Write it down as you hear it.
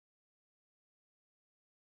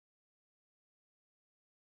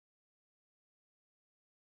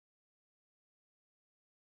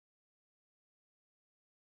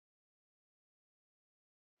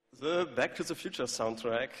The Back to the Future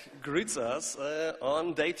soundtrack greets us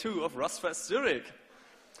on day 2 of RustFest Zürich.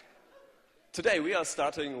 Today we are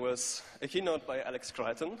starting with a keynote by Alex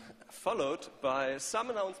Crichton, followed by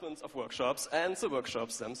some announcements of workshops and the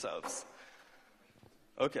workshops themselves.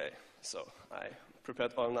 Okay, so I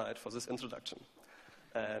prepared all night for this introduction.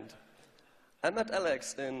 And I met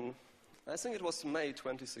Alex in, I think it was May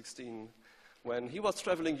 2016, when he was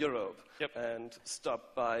traveling Europe and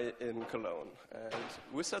stopped by in Cologne. And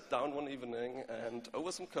we sat down one evening and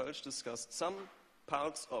over some Kölsch discussed some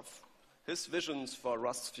parts of his visions for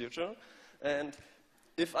Rust's future. And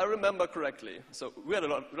if I remember correctly, so we had a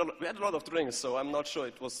lot of drinks, so I'm not sure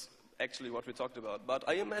it was actually what we talked about, but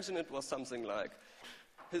I imagine it was something like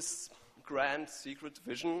his grand secret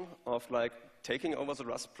vision of like taking over the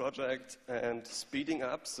Rust project and speeding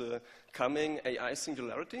up the coming AI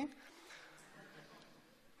singularity.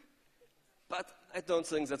 But I don't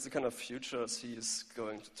think that's the kind of futures he's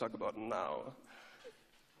going to talk about now.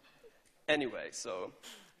 Anyway, so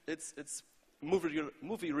it's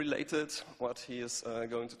movie related what he is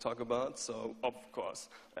going to talk about. So of course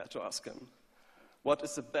I had to ask him, what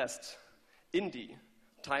is the best indie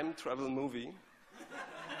time travel movie?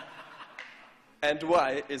 And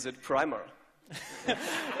why is it Primer?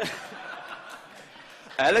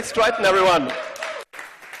 Alex Crichton, everyone.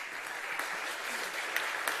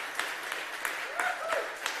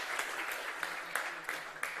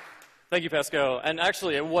 Thank you, Pascal. And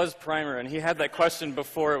actually, it was Primer, and he had that question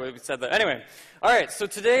before we said that. Anyway, all right, so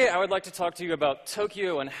today I would like to talk to you about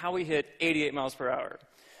Tokyo and how we hit 88 miles per hour.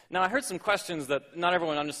 Now, I heard some questions that not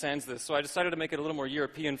everyone understands this, so I decided to make it a little more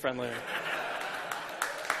European-friendly.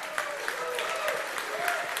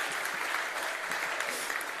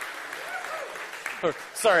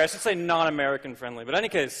 Sorry, I should say non-American friendly. But in any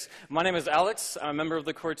case, my name is Alex. I'm a member of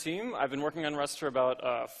the core team. I've been working on Rust for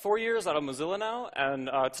about 4 years out of Mozilla now. And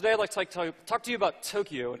today I'd like to talk to you about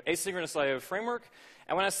Tokio, an asynchronous I/O framework.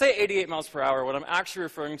 And when I say 88 miles per hour, what I'm actually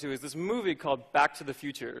referring to is this movie called Back to the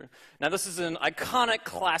Future. Now, this is an iconic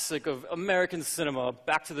classic of American cinema,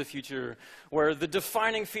 Back to the Future, where the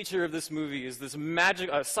defining feature of this movie is this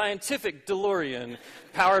scientific DeLorean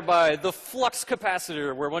powered by the flux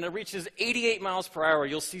capacitor, where when it reaches 88 miles per hour,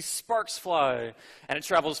 you'll see sparks fly, and it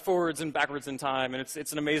travels forwards and backwards in time, and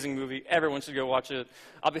it's an amazing movie. Everyone should go watch it.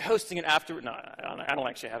 I'll be hosting it after. No, I don't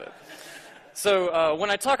actually have it. So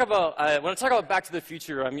when I talk about Back to the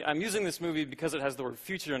Future, I'm using this movie because it has the word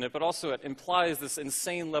future in it, but also it implies this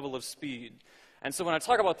insane level of speed. And so when I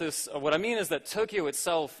talk about this, what I mean is that Tokio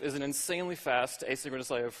itself is an insanely fast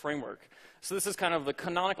asynchronous I/O framework. So this is kind of the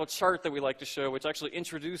canonical chart that we like to show, which actually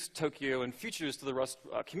introduced Tokio and futures to the Rust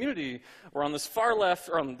community. Where on the far left,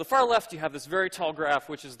 you have this very tall graph,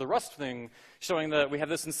 which is the Rust thing, showing that we have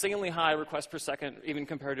this insanely high request per second, even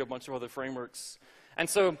compared to a bunch of other frameworks. And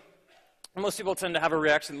so most people tend to have a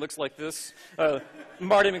reaction that looks like this.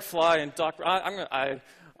 Marty McFly and Doc.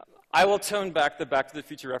 I will tone back the Back to the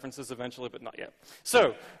Future references eventually, but not yet.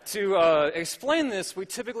 So to explain this, we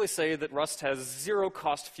typically say that Rust has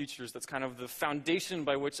zero-cost futures. That's kind of the foundation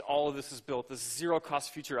by which all of this is built, this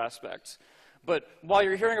zero-cost future aspect. But while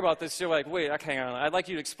you're hearing about this, you're like, wait, hang on, I'd like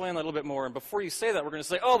you to explain that a little bit more. And before you say that, we're going to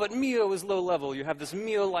say, oh, but Mio is low level. You have this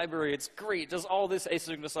Mio library. It's great. It does all this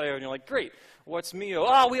asynchronous I/O. And you're like, great. What's Mio?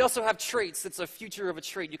 Oh, we also have traits. It's a future of a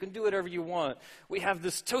trait. You can do whatever you want. We have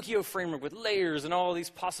this Tokio framework with layers and all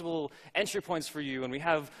these possible entry points for you. And we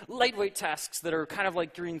have lightweight tasks that are kind of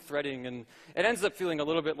like green threading. And it ends up feeling a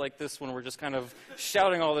little bit like this when we're just kind of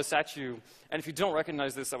shouting all this at you. And if you don't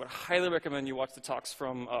recognize this, I would highly recommend you watch the talks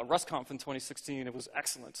from RustConf in 2016. It was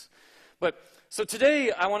excellent. But so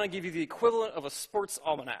today, I want to give you the equivalent of a sports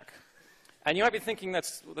almanac. And you might be thinking,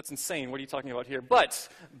 that's insane. What are you talking about here? But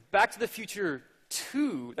Back to the Future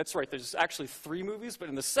 2, that's right, there's actually 3 movies. But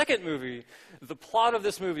in the second movie, the plot of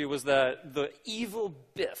this movie was that the evil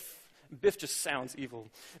Biff just sounds evil.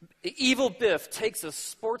 Evil Biff takes a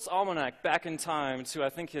sports almanac back in time to, I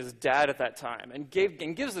think, his dad at that time and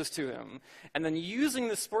gives this to him. And then using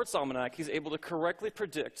the sports almanac, he's able to correctly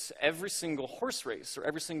predict every single horse race or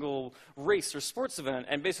every single race or sports event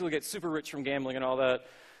and basically get super rich from gambling and all that.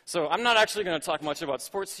 So I'm not actually going to talk much about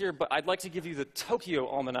sports here, but I'd like to give you the Tokyo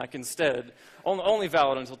Almanac instead, only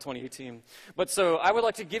valid until 2018. But so I would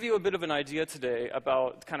like to give you a bit of an idea today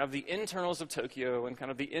about kind of the internals of Tokyo and kind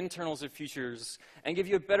of the internals of futures, and give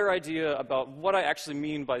you a better idea about what I actually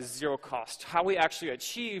mean by zero cost, how we actually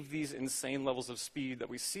achieve these insane levels of speed that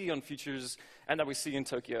we see on futures and that we see in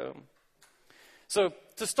Tokyo. So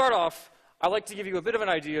to start off, I'd like to give you a bit of an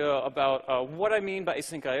idea about what I mean by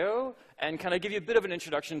Async I/O and kind of give you a bit of an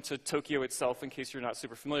introduction to Tokio itself in case you're not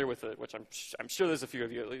super familiar with it, which I'm sure there's a few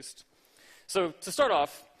of you at least. So to start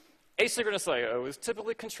off, asynchronous I/O is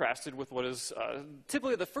typically contrasted with what is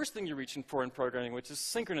typically the first thing you're reaching for in programming, which is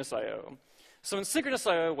synchronous I/O. So in synchronous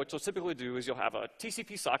I/O, what you'll typically do is you'll have a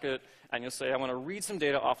TCP socket, and you'll say, I want to read some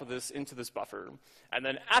data off of this into this buffer. And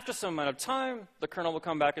then after some amount of time, the kernel will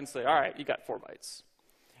come back and say, all right, you got 4 bytes.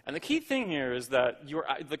 And the key thing here is that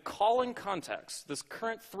the calling context, this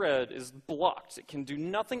current thread, is blocked. It can do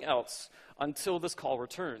nothing else until this call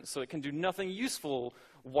returns. So it can do nothing useful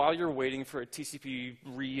while you're waiting for a TCP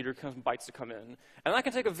read or bytes to come in. And that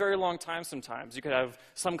can take a very long time sometimes. You could have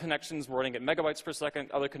some connections running at megabytes per second,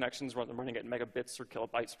 other connections running at megabits or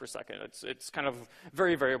kilobytes per second. It's kind of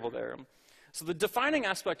very variable there. So the defining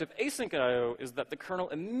aspect of async I/O is that the kernel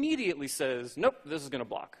immediately says, nope, this is going to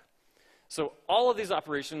block. So all of these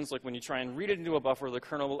operations, like when you try and read it into a buffer, the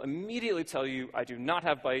kernel will immediately tell you, I do not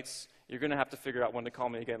have bytes. You're going to have to figure out when to call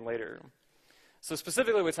me again later. So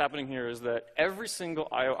specifically what's happening here is that every single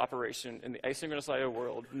I/O operation in the asynchronous I/O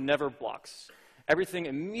world never blocks. Everything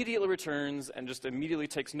immediately returns and just immediately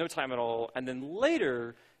takes no time at all. And then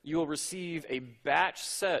later, you will receive a batch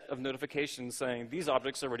set of notifications saying, these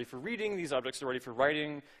objects are ready for reading, these objects are ready for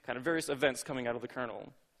writing, kind of various events coming out of the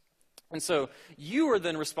kernel. And so you are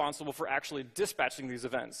then responsible for actually dispatching these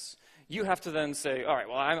events. You have to then say, all right,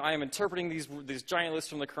 well, I am interpreting these giant lists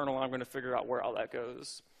from the kernel, and I'm going to figure out where all that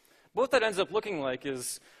goes. But what that ends up looking like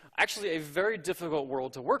is actually a very difficult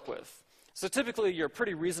world to work with. So typically, you're a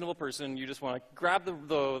pretty reasonable person. You just want to grab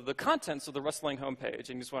the contents of the Rust-Lang homepage,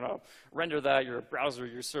 and you just want to render that, your browser,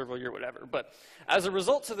 your server, your whatever. But as a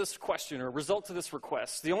result to this question or result to this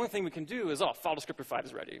request, the only thing we can do is, oh, file descriptor 5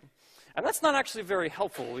 is ready. And that's not actually very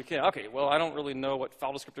helpful. We can, okay, well, I don't really know what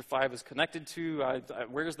file descriptor 5 is connected to.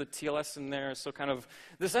 Where's the TLS in there? So kind of,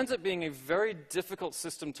 this ends up being a very difficult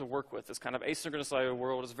system to work with. This kind of asynchronous I/O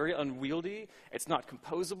world is very unwieldy. It's not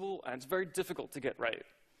composable, and it's very difficult to get right.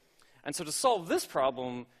 And so to solve this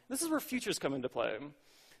problem, this is where futures come into play.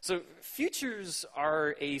 So futures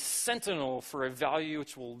are a sentinel for a value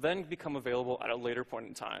which will then become available at a later point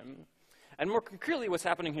in time. And more concretely, what's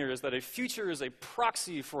happening here is that a future is a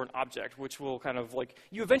proxy for an object, which will kind of like,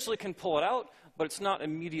 you eventually can pull it out, but it's not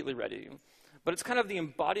immediately ready. But it's kind of the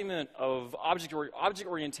embodiment of object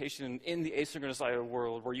orientation in the asynchronous I/O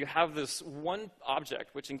world, where you have this one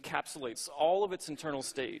object which encapsulates all of its internal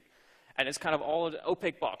state. And it's kind of all an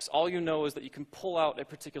opaque box. All you know is that you can pull out a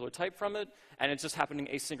particular type from it, and it's just happening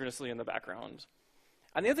asynchronously in the background.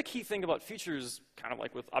 And the other key thing about features, kind of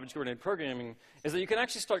like with object-oriented programming, is that you can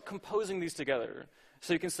actually start composing these together.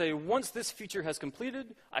 So you can say, once this feature has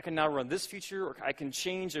completed, I can now run this feature, or I can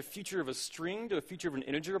change a feature of a string to a feature of an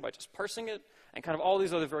integer by just parsing it, and kind of all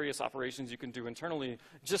these other various operations you can do internally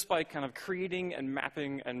just by kind of creating and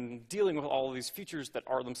mapping and dealing with all of these features that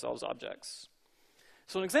are themselves objects.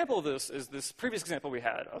 So an example of this is this previous example we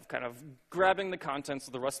had of kind of grabbing the contents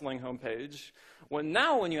of the Rust-Lang homepage. When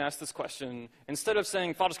you ask this question, instead of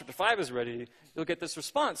saying file descriptor 5 is ready, you'll get this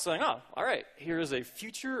response saying, oh, all right, here is a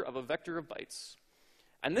future of a vector of bytes.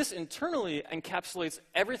 And this internally encapsulates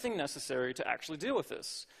everything necessary to actually deal with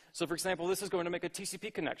this. So for example, this is going to make a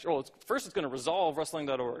TCP connection. Well, first it's going to resolve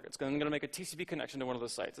rustlang.org. It's going to make a TCP connection to one of the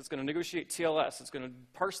sites. It's going to negotiate TLS. It's going to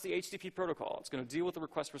parse the HTTP protocol. It's going to deal with the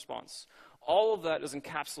request response. All of that is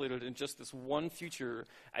encapsulated in just this one feature,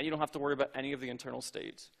 and you don't have to worry about any of the internal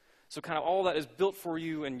state. So kind of all that is built for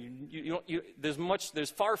you, and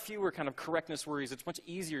there's far fewer kind of correctness worries. It's much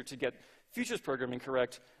easier to get futures programming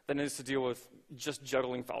correct than it is to deal with just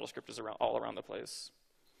juggling file descriptors all around the place.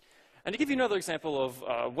 And to give you another example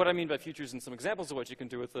of what I mean by futures and some examples of what you can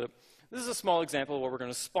do with it, this is a small example where we're going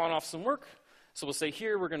to spawn off some work. So we'll say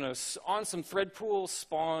here we're going to, on some thread pool,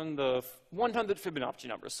 spawn the 100th Fibonacci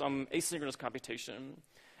number, some asynchronous computation.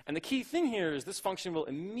 And the key thing here is this function will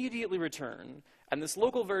immediately return. And this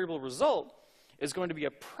local variable result is going to be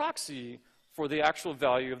a proxy for the actual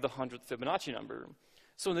value of the 100th Fibonacci number.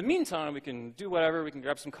 So in the meantime, we can do whatever. We can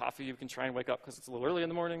grab some coffee. We can try and wake up because it's a little early in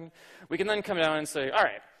the morning. We can then come down and say, all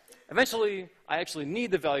right, eventually, I actually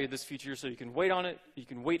need the value of this feature, so you can wait on it. You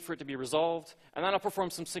can wait for it to be resolved. And then I'll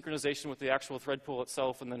perform some synchronization with the actual thread pool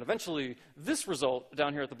itself. And then eventually, this result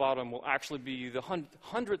down here at the bottom will actually be the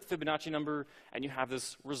 100th Fibonacci number, and you have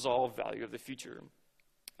this resolved value of the feature.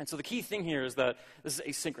 And so the key thing here is that this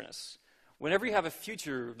is asynchronous. Whenever you have a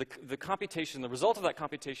future, the computation, the result of that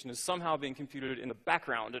computation is somehow being computed in the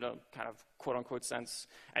background in a kind of quote-unquote sense,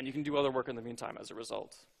 and you can do other work in the meantime as a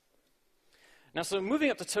result. Now, so moving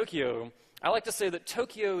up to Tokio, I like to say that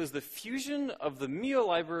Tokio is the fusion of the Mio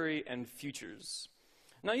library and futures.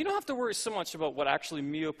 Now, you don't have to worry so much about what actually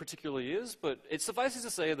Mio particularly is, but it suffices to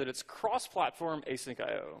say that it's cross-platform async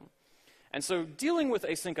I/O. And so dealing with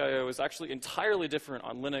Async I/O is actually entirely different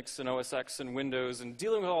on Linux and OS X and Windows, and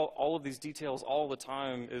dealing with all of these details all the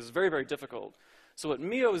time is very, very difficult. So what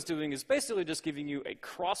Mio is doing is basically just giving you a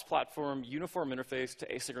cross-platform uniform interface to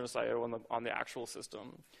asynchronous I/O on the actual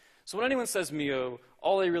system. So when anyone says Mio,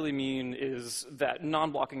 all they really mean is that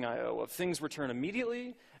non-blocking I/O of things return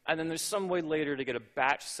immediately, and then there's some way later to get a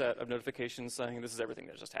batch set of notifications saying this is everything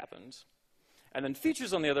that just happened. And then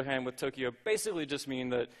features, on the other hand, with Tokio basically just mean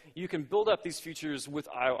that you can build up these features with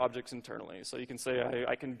I/O objects internally. So you can say,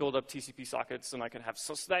 I can build up TCP sockets, and I can have,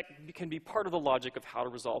 so that can be part of the logic of how to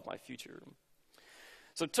resolve my feature.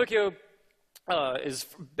 So Tokio is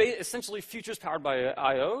essentially features powered by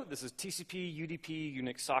I/O. This is TCP, UDP,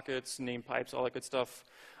 Unix sockets, name pipes, all that good stuff.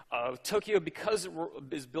 Tokio, because it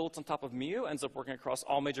is built on top of Mio, ends up working across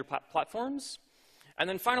all major platforms. And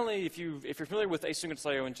then finally, if you're familiar with asynchronous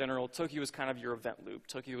I/O in general, Tokio is kind of your event loop.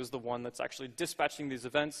 Tokio is the one that's actually dispatching these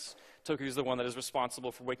events. Tokio is the one that is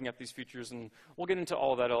responsible for waking up these features, and we'll get into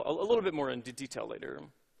all of that a little bit more in detail later.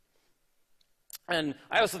 And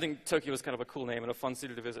I also think Tokio is kind of a cool name and a fun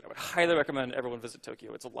city to visit. I would highly recommend everyone visit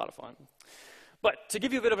Tokio. It's a lot of fun. But to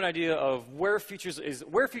give you a bit of an idea of where features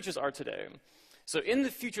are today. So in the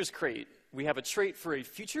features crate, we have a trait for a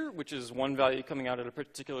feature, which is one value coming out at a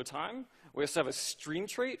particular time. We also have a stream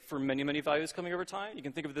trait for many, many values coming over time. You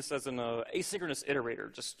can think of this as an asynchronous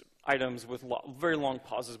iterator, just items with very long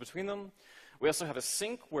pauses between them. We also have a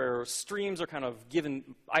sync, where streams are kind of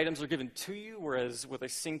given, items are given to you, whereas with a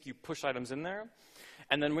sync, you push items in there.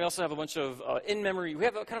 And then we also have a bunch of in-memory, we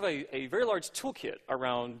have kind of a very large toolkit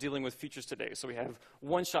around dealing with features today. So we have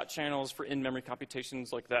one-shot channels for in-memory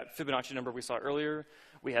computations, like that Fibonacci number we saw earlier.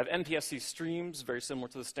 We have MPSC streams, very similar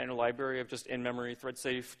to the standard library of just in-memory,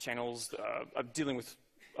 thread-safe channels of dealing with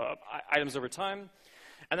items over time.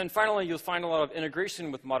 And then finally, you'll find a lot of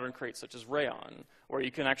integration with modern crates, such as Rayon, where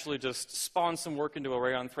you can actually just spawn some work into a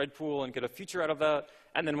Rayon thread pool and get a feature out of that.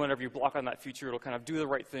 And then whenever you block on that feature, it'll kind of do the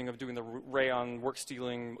right thing of doing the Rayon work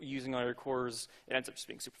stealing, using all your cores. It ends up just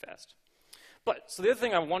being super fast. So the other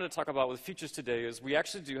thing I wanted to talk about with features today is we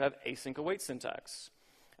actually do have async await syntax.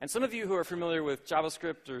 And some of you who are familiar with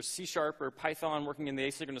JavaScript or C# or Python working in the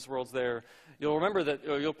asynchronous worlds there, you'll remember that,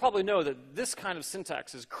 or you'll probably know that this kind of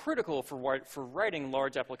syntax is critical for writing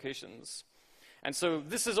large applications. And so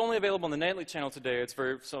this is only available on the Nightly channel today. It's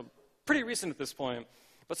pretty recent at this point.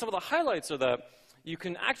 But some of the highlights are that you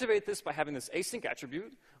can activate this by having this async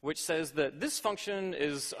attribute, which says that this function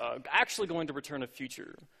is actually going to return a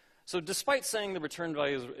feature. So despite saying the return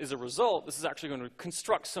value is a result, this is actually going to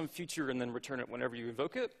construct some feature and then return it whenever you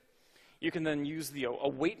invoke it. You can then use the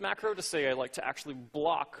await macro to say, I'd like to actually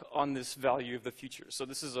block on this value of the feature. So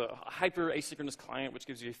this is a hyper asynchronous client, which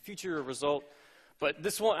gives you a feature or result. But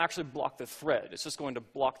this won't actually block the thread. It's just going to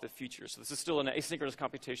block the feature. So this is still an asynchronous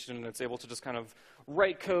computation, and it's able to just kind of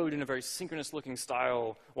write code in a very synchronous-looking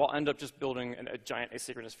style while end up just building a giant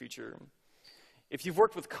asynchronous feature. If you've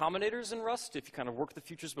worked with combinators in Rust, if you kind of worked the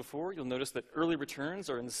features before, you'll notice that early returns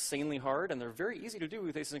are insanely hard, and they're very easy to do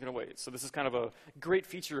with async and await. So this is kind of a great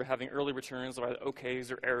feature of having early returns of either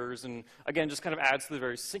OKs or errors, and again, just kind of adds to the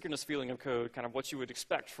very synchronous feeling of code, kind of what you would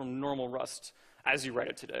expect from normal Rust as you write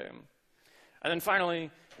it today. And then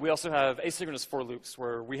finally, we also have asynchronous for loops,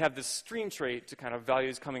 where we have this stream trait to kind of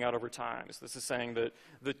values coming out over time. So this is saying that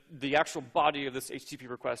the actual body of this HTTP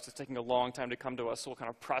request is taking a long time to come to us, so we'll kind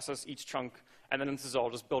of process each chunk, and then this is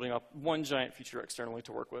all just building up one giant feature externally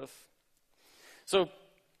to work with. So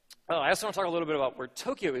I also want to talk a little bit about where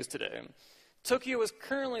Tokio is today. Tokio is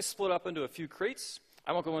currently split up into a few crates.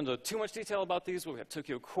 I won't go into too much detail about these, but we have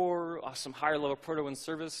Tokio Core, some higher level proto and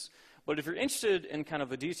service. But if you're interested in kind of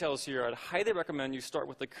the details here, I'd highly recommend you start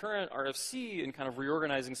with the current RFC and kind of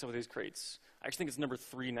reorganizing some of these crates. I actually think it's number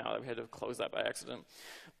 3 now that we had to close that by accident.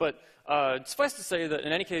 But suffice to say that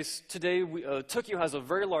in any case, today Tokio has a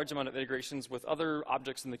very large amount of integrations with other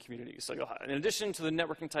objects in the community. So you'll have, in addition to the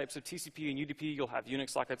networking types of TCP and UDP, you'll have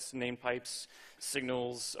Unix sockets, name pipes,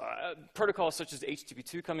 signals, protocols such as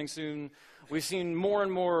HTTP2 coming soon. We've seen more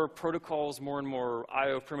and more protocols, more and more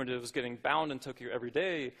I/O primitives getting bound in Tokio every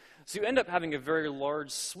day. So you end up having a very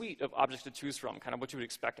large suite of objects to choose from, kind of what you would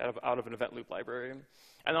expect out of an event loop library.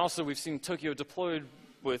 And also, we've seen Tokio deployed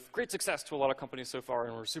with great success to a lot of companies so far,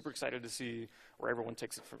 and we're super excited to see where everyone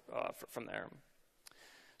takes it from there.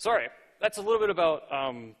 So, all right, that's a little bit about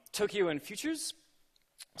Tokio and futures.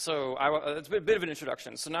 So it's a bit of an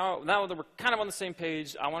introduction. So now that we're kind of on the same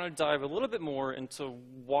page, I want to dive a little bit more into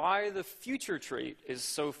why the future trait is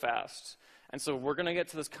so fast. And so we're going to get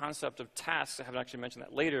to this concept of tasks. I haven't actually mentioned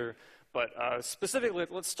that later. But specifically,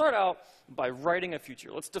 let's start out by writing a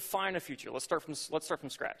feature. Let's define a feature. Let's start from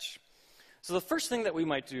scratch. So the first thing that we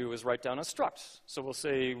might do is write down a struct. So we'll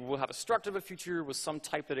say we'll have a struct of a feature with some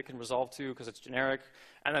type that it can resolve to because it's generic,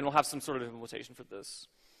 and then we'll have some sort of implementation for this.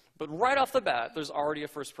 But right off the bat, there's already a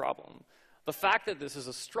first problem. The fact that this is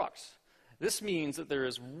a struct. This means that there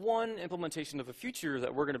is one implementation of a feature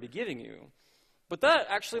that we're going to be giving you. But that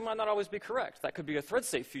actually might not always be correct. That could be a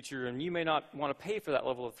thread-safe feature, and you may not want to pay for that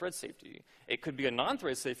level of thread safety. It could be a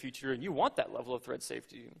non-thread-safe feature, and you want that level of thread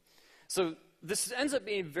safety. So this ends up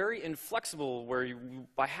being very inflexible, where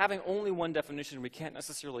by having only one definition, we can't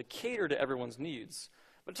necessarily cater to everyone's needs.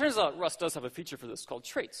 But it turns out Rust does have a feature for this called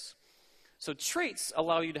traits. So traits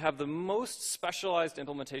allow you to have the most specialized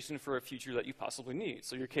implementation for a feature that you possibly need.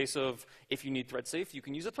 So your case of, if you need thread safe, you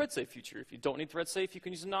can use a thread safe feature. If you don't need thread safe, you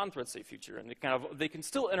can use a non-thread safe feature. And they can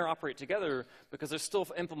still interoperate together because they're still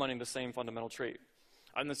implementing the same fundamental trait.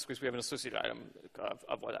 In this case, we have an associated item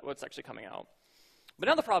of what's actually coming out. But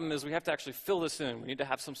now the problem is we have to actually fill this in. We need to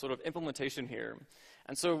have some sort of implementation here.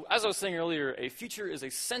 And so, as I was saying earlier, a feature is a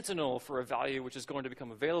sentinel for a value which is going to become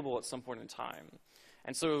available at some point in time.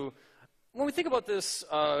 And so when we think about this,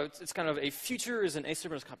 it's kind of a feature is an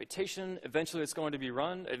asynchronous computation. Eventually it's going to be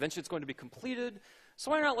run. Eventually it's going to be completed.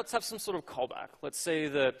 So why not let's have some sort of callback. Let's say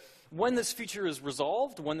that when this feature is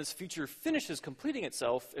resolved, when this feature finishes completing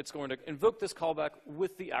itself, it's going to invoke this callback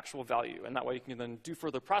with the actual value. And that way you can then do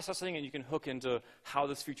further processing and you can hook into how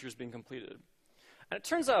this feature is being completed. And it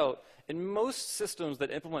turns out, in most systems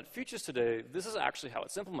that implement features today, this is actually how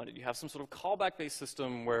it's implemented. You have some sort of callback-based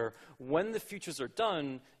system where when the features are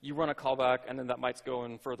done, you run a callback, and then that might go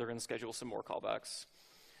in further and schedule some more callbacks.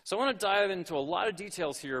 So I want to dive into a lot of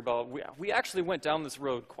details here about, we actually went down this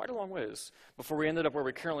road quite a long ways before we ended up where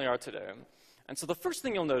we currently are today. And so the first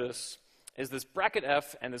thing you'll notice is this bracket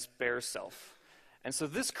F and this bare self. And so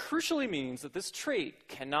this crucially means that this trait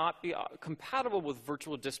cannot be compatible with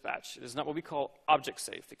virtual dispatch. It is not what we call object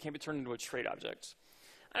safe. It can't be turned into a trait object.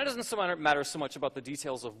 And it doesn't matter so much about the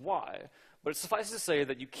details of why, but it suffices to say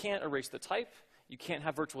that you can't erase the type, you can't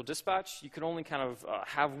have virtual dispatch, you can only kind of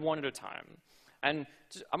have one at a time. And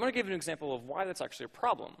I'm going to give you an example of why that's actually a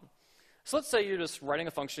problem. So let's say you're just writing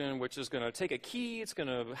a function which is going to take a key, it's going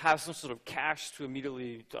to have some sort of cache to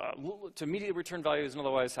immediately return values, and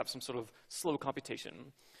otherwise have some sort of slow computation.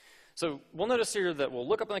 So we'll notice here that we'll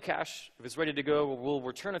look up in the cache. If it's ready to go, we'll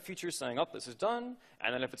return a feature saying, oh, this is done.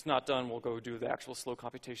 And then if it's not done, we'll go do the actual slow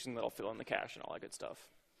computation that'll fill in the cache and all that good stuff.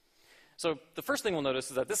 So the first thing we'll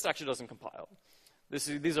notice is that this actually doesn't compile.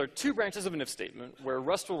 These are two branches of an if statement where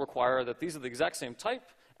Rust will require that these are the exact same type,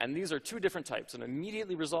 and these are two different types, an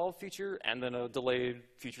immediately resolved feature and then a delayed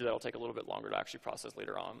feature that will take a little bit longer to actually process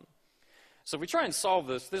later on. So if we try and solve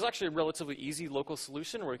this, there's actually a relatively easy local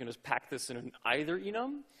solution where we can just pack this in an either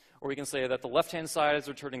enum, or we can say that the left-hand side is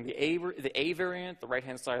returning the A variant, the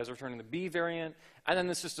right-hand side is returning the B variant, and then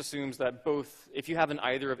this just assumes that both, if you have an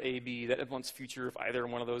either of A, B, that implements future if either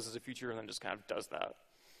one of those is a future, and then just kind of does that.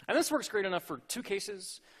 And this works great enough for 2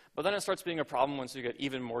 cases, but then it starts being a problem once you get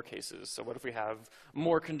even more cases. So what if we have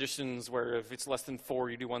more conditions where if it's less than 4,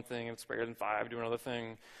 you do one thing, if it's greater than 5, do another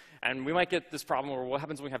thing. And we might get this problem where what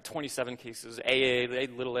happens when we have 27 cases, AA,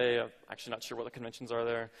 little a, I'm actually not sure what the conventions are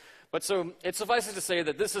there. But so it suffices to say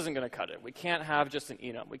that this isn't going to cut it. We can't have just an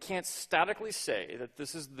enum. We can't statically say that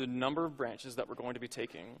this is the number of branches that we're going to be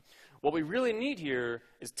taking. What we really need here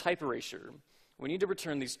is type erasure. We need to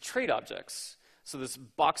return these trait objects. So this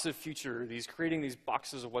box of future, creating these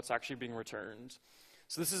boxes of what's actually being returned.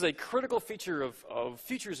 So this is a critical feature of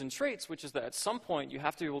features and traits, which is that at some point you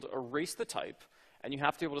have to be able to erase the type, and you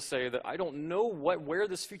have to be able to say that I don't know where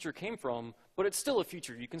this feature came from, but it's still a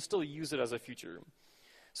feature. You can still use it as a feature.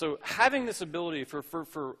 So having this ability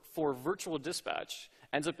for virtual dispatch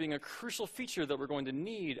ends up being a crucial feature that we're going to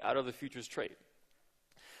need out of the features trait.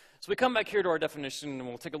 So we come back here to our definition, and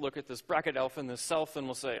we'll take a look at this bracket alpha and this self, and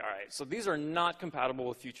we'll say, all right, so these are not compatible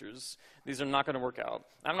with features. These are not going to work out.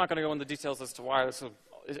 I'm not going to go into details as to why this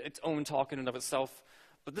is its own talk in and of itself,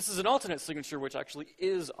 but this is an alternate signature which actually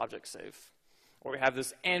is object safe, where we have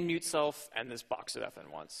this and mute self and this box of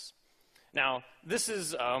fn once. Now, this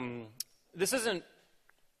isn't,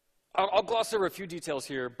 I'll gloss over a few details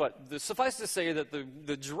here, but suffice to say that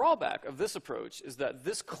the drawback of this approach is that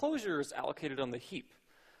this closure is allocated on the heap.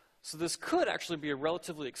 So this could actually be a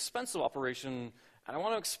relatively expensive operation, and I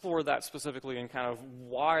want to explore that specifically and kind of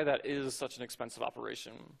why that is such an expensive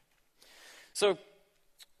operation. So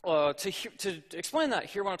to explain that,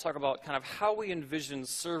 here I want to talk about kind of how we envision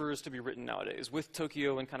servers to be written nowadays with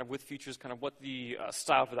Tokio and kind of with features, kind of what the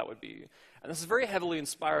style for that would be. And this is very heavily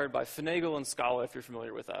inspired by Finagle and Scala, if you're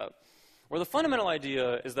familiar with that, where the fundamental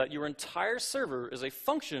idea is that your entire server is a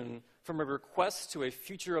function from a request to a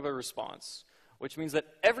feature of a response. which means that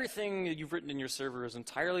everything that you've written in your server is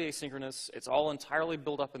entirely asynchronous. It's all entirely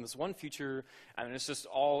built up in this one feature, and it's just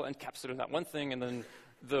all encapsulated in that one thing, and then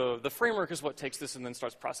the framework is what takes this and then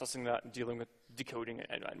starts processing that and dealing with decoding it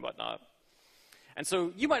and whatnot. And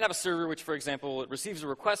so you might have a server which, for example, it receives a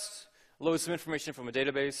request, loads some information from a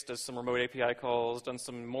database, does some remote API calls, does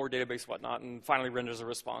some more database whatnot, and finally renders a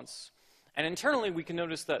response. And internally, we can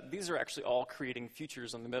notice that these are actually all creating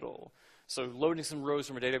features in the middle. So loading some rows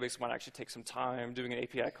from a database might actually take some time. Doing an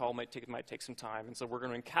API call might take some time. And so we're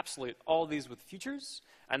going to encapsulate all these with features,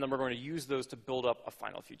 and then we're going to use those to build up a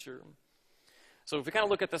final feature. So if we kind of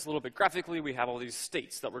look at this a little bit graphically, we have all these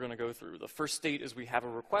states that we're going to go through. The first state is we have a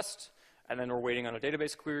request, and then we're waiting on a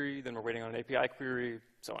database query, then we're waiting on an API query,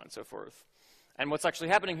 so on and so forth. And what's actually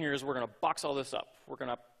happening here is we're going to box all this up. We're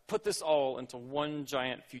going to put this all into one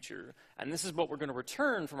giant feature. And this is what we're going to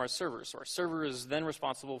return from our server. So our server is then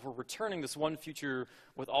responsible for returning this one feature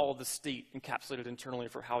with all of the state encapsulated internally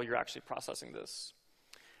for how you're actually processing this.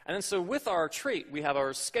 And then so with our trait, we have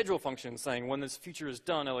our schedule function saying when this feature is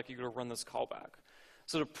done, I'd like you to run this callback.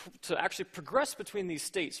 So to actually progress between these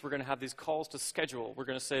states, we're going to have these calls to schedule. We're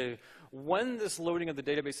going to say, when this loading of the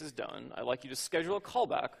database is done, I'd like you to schedule a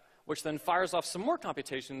callback, which then fires off some more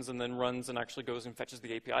computations and then runs and actually goes and fetches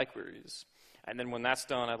the API queries. And then when that's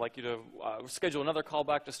done, I'd like you to schedule another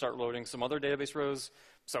callback to start loading some other database rows,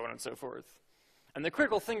 so on and so forth. And the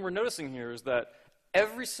critical thing we're noticing here is that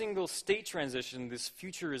every single state transition this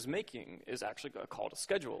feature is making is actually a call to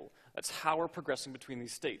schedule. That's how we're progressing between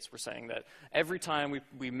these states. We're saying that every time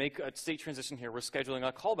we make a state transition here, we're scheduling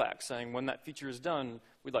a callback saying when that feature is done,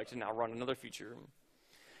 we'd like to now run another feature.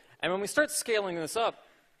 And when we start scaling this up,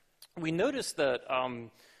 we notice that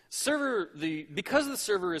because the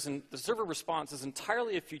server response is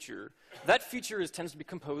entirely a feature, that feature tends to be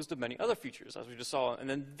composed of many other features, as we just saw. And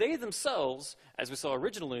then they themselves, as we saw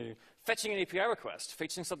originally, fetching an API request,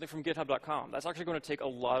 fetching something from github.com, that's actually going to take a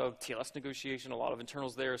lot of TLS negotiation, a lot of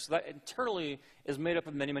internals there. So that internally is made up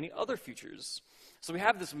of many, many other features. So we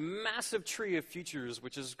have this massive tree of features,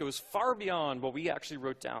 which goes far beyond what we actually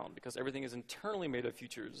wrote down, because everything is internally made of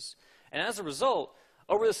features. And as a result,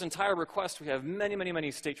 over this entire request, we have many, many,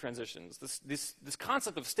 many state transitions. This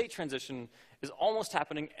concept of state transition is almost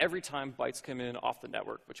happening every time bytes come in off the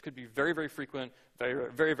network, which could be very, very frequent,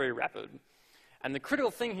 very, very, very rapid. And the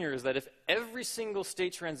critical thing here is that if every single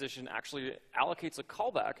state transition actually allocates a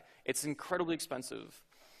callback, it's incredibly expensive.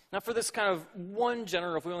 Now, for this kind of one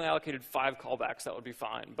general, if we only allocated 5 callbacks, that would be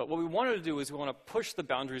fine. But what we wanted to do is we want to push the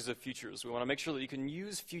boundaries of features. We want to make sure that you can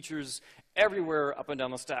use features everywhere up and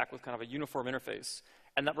down the stack with kind of a uniform interface.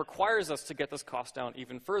 And that requires us to get this cost down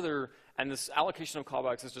even further, and this allocation of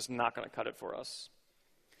callbacks is just not going to cut it for us.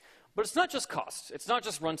 But it's not just cost. It's not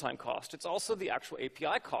just runtime cost. It's also the actual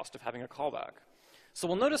API cost of having a callback. So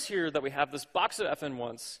we'll notice here that we have this box of FN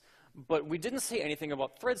once, but we didn't say anything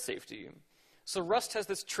about thread safety. So Rust has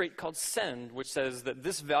this trait called send, which says that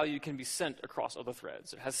this value can be sent across other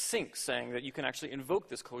threads. It has sync, saying that you can actually invoke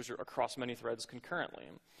this closure across many threads concurrently.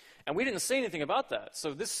 And we didn't say anything about that.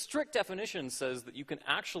 So this strict definition says that you can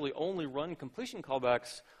actually only run completion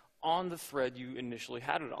callbacks on the thread you initially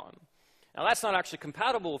had it on. Now, that's not actually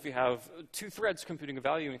compatible if you have 2 threads computing a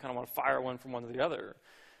value and you kind of want to fire one from one to the other.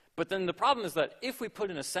 But then the problem is that if we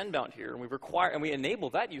put in a send bound here and we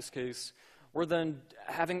enable that use case, we're then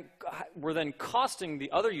costing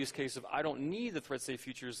the other use case of I don't need the thread safe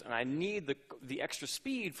features and I need the extra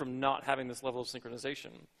speed from not having this level of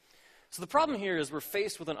synchronization. So the problem here is we're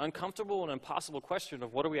faced with an uncomfortable and impossible question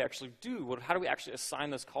of what do we actually do? How do we actually assign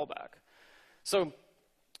this callback? So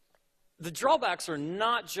the drawbacks are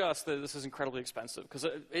not just that this is incredibly expensive, because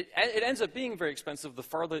it ends up being very expensive the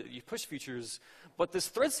farther you push features, but this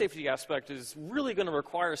thread safety aspect is really going to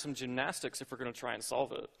require some gymnastics if we're going to try and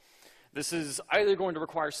solve it. This is either going to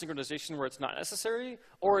require synchronization where it's not necessary,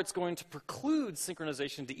 or it's going to preclude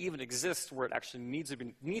synchronization to even exist where it actually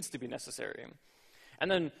needs to be necessary.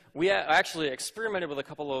 And then we actually experimented with a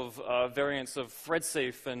couple of variants of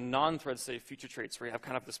thread-safe and non-thread-safe feature traits where you have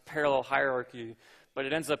kind of this parallel hierarchy, but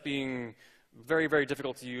it ends up being very, very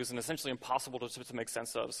difficult to use and essentially impossible to make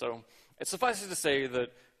sense of. So it suffices to say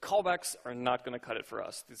that callbacks are not going to cut it for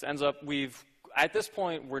us. This ends up, at this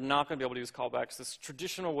point, we're not going to be able to use callbacks. This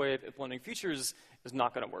traditional way of implementing features is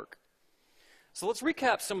not going to work. So let's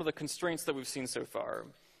recap some of the constraints that we've seen so far.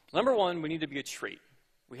 Number one, we need to be a trait.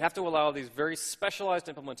 We have to allow these very specialized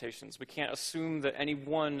implementations. We can't assume that any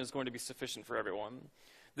one is going to be sufficient for everyone.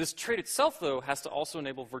 This trait itself, though, has to also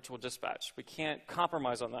enable virtual dispatch. We can't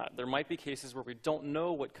compromise on that. There might be cases where we don't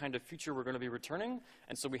know what kind of feature we're going to be returning,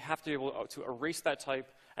 and so we have to be able to erase that type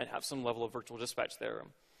and have some level of virtual dispatch there.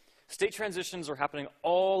 State transitions are happening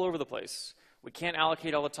all over the place. We can't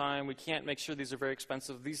allocate all the time. We can't make sure these are very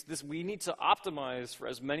expensive. We need to optimize for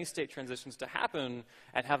as many state transitions to happen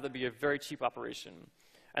and have that be a very cheap operation.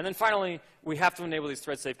 And then finally, we have to enable these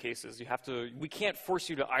thread-safe cases. We can't force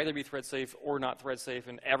you to either be thread-safe or not thread-safe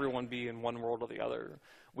and everyone be in one world or the other.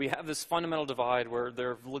 We have this fundamental divide where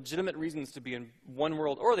there are legitimate reasons to be in one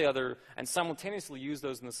world or the other and simultaneously use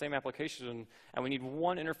those in the same application, and we need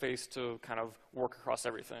one interface to kind of work across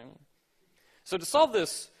everything. So to solve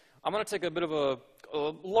this, I'm going to take a bit of a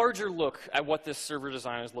larger look at what this server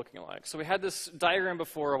design is looking like. So we had this diagram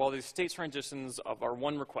before of all these state transitions of our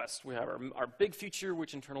one request. We have our big feature,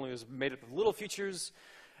 which internally is made up of little features.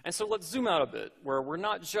 And so let's zoom out a bit, where we're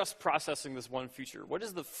not just processing this one feature. What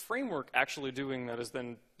is the framework actually doing that is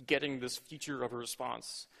then getting this feature of a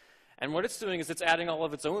response? And what it's doing is it's adding all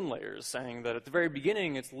of its own layers, saying that at the very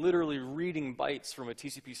beginning, it's literally reading bytes from a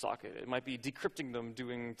TCP socket. It might be decrypting them,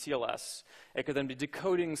 doing TLS. It could then be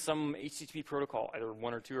decoding some HTTP protocol, either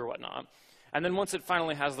 1 or 2 or whatnot. And then once it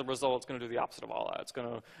finally has the result, it's going to do the opposite of all that. It's going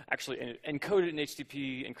to actually encode it in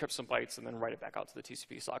HTTP, encrypt some bytes, and then write it back out to the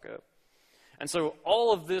TCP socket. And so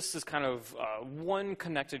all of this is kind of one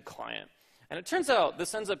connected client. And it turns out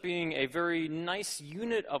this ends up being a very nice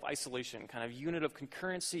unit of isolation, kind of unit of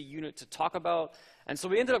concurrency, unit to talk about. And so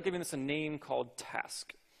we ended up giving this a name called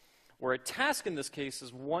task, where a task in this case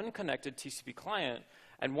is one connected TCP client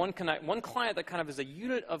and one client that kind of is a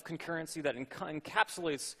unit of concurrency that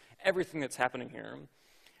encapsulates everything that's happening here.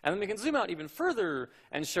 And then we can zoom out even further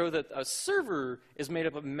and show that a server is made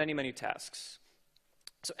up of many, many tasks.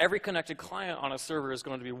 So every connected client on a server is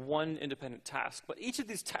going to be one independent task, but each of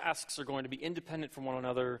these tasks are going to be independent from one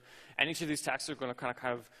another, and each of these tasks are going to kind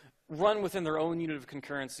of run within their own unit of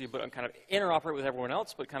concurrency, but kind of interoperate with everyone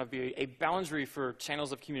else, but kind of be a boundary for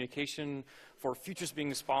channels of communication, for features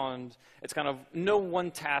being spawned. It's kind of no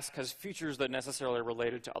one task has features that necessarily are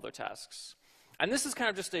related to other tasks. And this is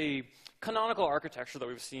kind of just a canonical architecture that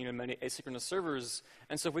we've seen in many asynchronous servers.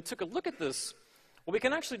 And so if we took a look at this, what we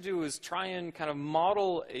can actually do is try and kind of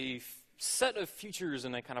model a set of features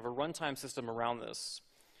in a kind of a runtime system around this.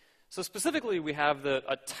 So specifically, we have that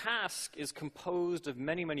a task is composed of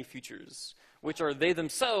many, many features, which are they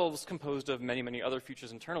themselves composed of many, many other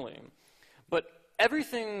features internally. But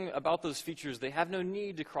everything about those features, they have no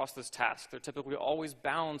need to cross this task. They're typically always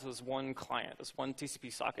bound to this one client, this one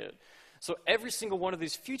TCP socket. So every single one of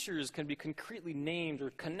these features can be concretely named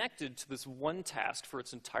or connected to this one task for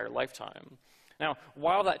its entire lifetime. Now,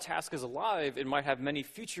 while that task is alive, it might have many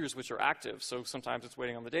features which are active. So sometimes it's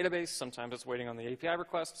waiting on the database, sometimes it's waiting on the API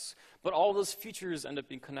requests, but all those features end up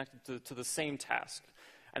being connected to the same task.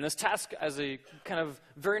 And this task as a kind of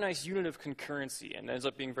very nice unit of concurrency and ends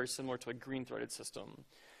up being very similar to a green-threaded system.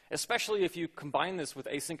 Especially if you combine this with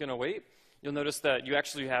async and await, you'll notice that you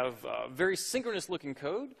actually have very synchronous-looking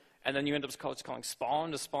code, and then you end up calling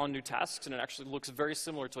spawn to spawn new tasks, and it actually looks very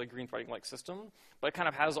similar to a green-threading-like system, but it kind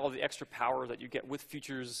of has all the extra power that you get with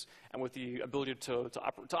features and with the ability to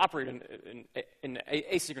operate in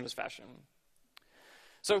asynchronous fashion.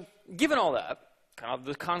 So given all that,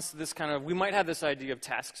 we might have this idea of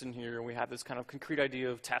tasks in here, and we have this kind of concrete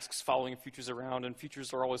idea of tasks following features around, and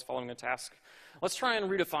features are always following a task. Let's try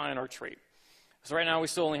and redefine our trait. So right now we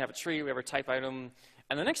still only have a trait, we have a type item.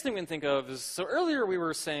 And the next thing we can think of is, so earlier we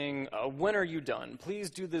were saying, when are you done? Please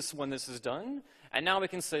do this when this is done. And now we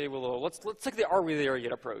can say, well, let's take the are we there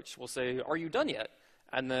yet approach. We'll say, are you done yet?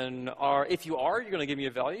 And then if you are, you're going to give me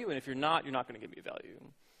a value. And if you're not going to give me a value.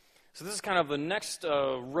 So this is kind of the next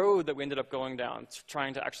road that we ended up going down,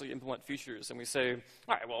 trying to actually implement features. And we say,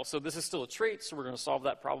 all right, well, so this is still a trait, so we're going to solve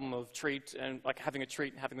that problem of trait and like having a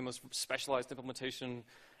trait and having the most specialized implementation.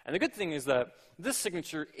 And the good thing is that this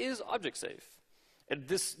signature is object safe.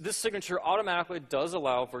 This signature automatically does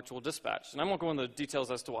allow virtual dispatch. And I won't go into details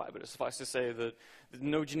as to why, but it's suffice to say that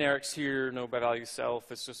no generics here, no by value self.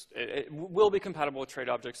 It's just, it will be compatible with trait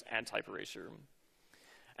objects and type erasure.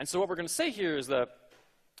 And so what we're going to say here is that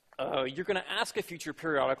you're going to ask a feature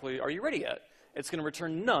periodically, are you ready yet? It's going to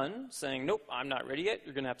return none, saying, nope, I'm not ready yet.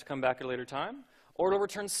 You're going to have to come back at a later time. Or it'll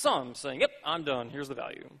return some, saying, yep, I'm done. Here's the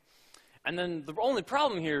value. And then the only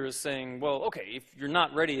problem here is saying, well, okay, if you're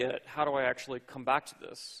not ready yet, how do I actually come back to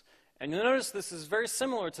this? And you'll notice this is very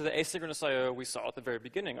similar to the asynchronous I/O we saw at the very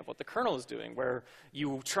beginning of what the kernel is doing, where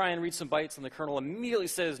you try and read some bytes and the kernel immediately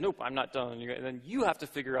says, nope, I'm not done. And then you have to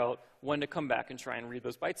figure out when to come back and try and read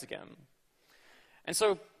those bytes again. And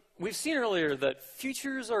so we've seen earlier that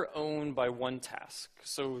features are owned by one task.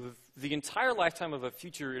 So the entire lifetime of a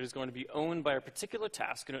feature is going to be owned by a particular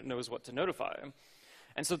task, and it knows what to notify.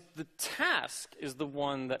 And so the task is the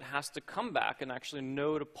one that has to come back and actually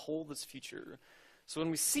know to pull this feature. So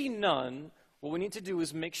when we see none, what we need to do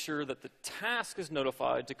is make sure that the task is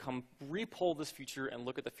notified to come repoll this feature and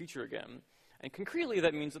look at the feature again. And concretely,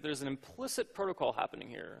 that means that there's an implicit protocol happening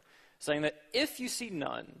here, saying that if you see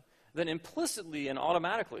none, then implicitly and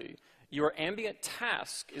automatically, your ambient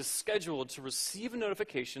task is scheduled to receive a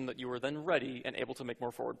notification that you are then ready and able to make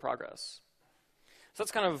more forward progress. So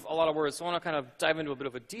that's kind of a lot of words. So I want to kind of dive into a bit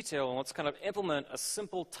of a detail, and let's kind of implement a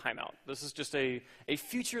simple timeout. This is just a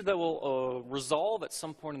feature that will resolve at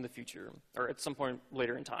some point in the future, or at some point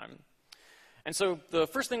later in time. And so the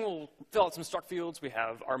first thing, we'll fill out some struct fields. We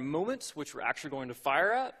have our moment, which we're actually going to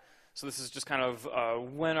fire at. So this is just kind of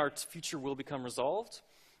when our feature will become resolved.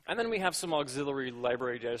 And then we have some auxiliary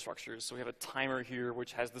library data structures. So we have a timer here,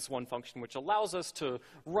 which has this one function, which allows us to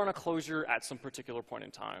run a closure at some particular point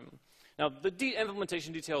in time. Now, the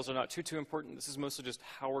implementation details are not too important. This is mostly just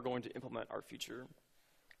how we're going to implement our feature.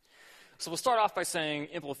 So we'll start off by saying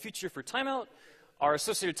impl feature for timeout. Our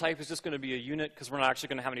associated type is just going to be a unit, because we're not actually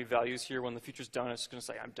going to have any values here. When the feature's done, it's just going to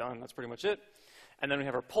say, I'm done. That's pretty much it. And then we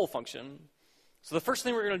have our poll function. So the first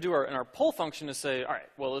thing we're going to do in our poll function is say, all right,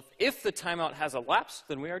 well, if the timeout has elapsed,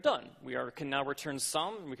 then we are done. We can now return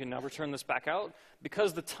some, and we can now return this back out,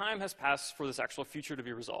 because the time has passed for this actual feature to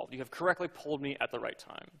be resolved. You have correctly polled me at the right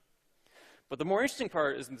time. But the more interesting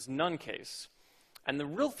part is in this none case. And the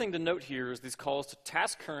real thing to note here is these calls to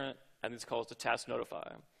task current and these calls to task notify.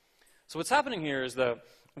 So what's happening here is that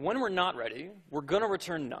when we're not ready, we're going to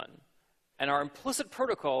return none. And our implicit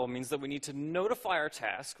protocol means that we need to notify our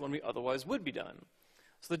task when we otherwise would be done.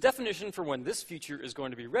 So the definition for when this feature is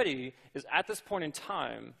going to be ready is at this point in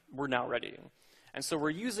time, we're now ready. And so we're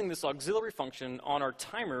using this auxiliary function on our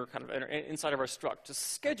timer kind of inside of our struct to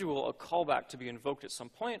schedule a callback to be invoked at some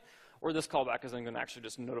point, or this callback is then going to actually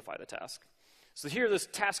just notify the task. So here this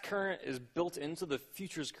task current is built into the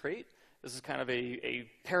features crate. This is kind of a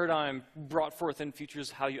paradigm brought forth in features,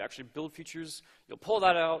 how you actually build features. You'll pull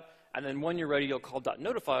that out, and then when you're ready, you'll call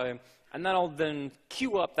 .notify, and that'll then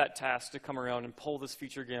queue up that task to come around and pull this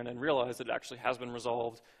feature again and realize that it actually has been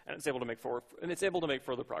resolved, and it's able to make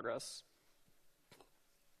further progress.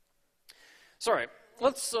 So all right,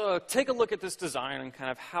 let's take a look at this design and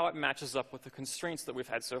kind of how it matches up with the constraints that we've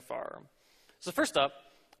had so far. So first up,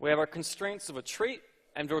 we have our constraints of a trait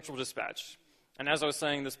and virtual dispatch. And as I was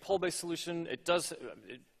saying, this poll-based solution, it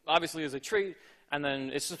obviously is a trait, and then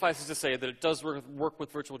it suffices to say that it does work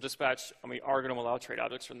with virtual dispatch, and we are going to allow trait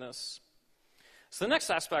objects from this. So the next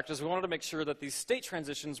aspect is we wanted to make sure that these state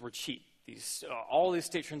transitions were cheap. All these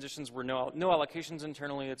state transitions were no allocations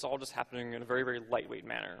internally. It's all just happening in a very, very lightweight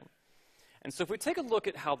manner. And so if we take a look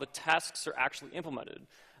at how the tasks are actually implemented,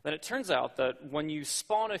 then it turns out that when you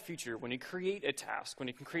spawn a feature, when you create a task, when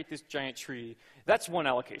you can create this giant tree, that's one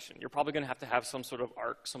allocation. You're probably going to have some sort of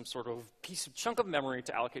arc, some sort of chunk of memory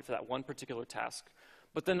to allocate for that one particular task.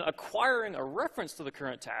 But then acquiring a reference to the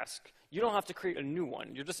current task, you don't have to create a new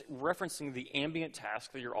one. You're just referencing the ambient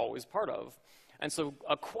task that you're always part of. And so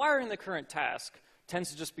acquiring the current task tends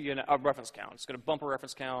to just be a reference count. It's going to bump a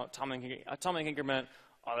reference count, atomic increment,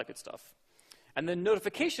 all that good stuff. And then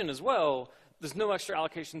notification as well, there's no extra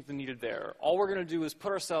allocations needed there. All we're going to do is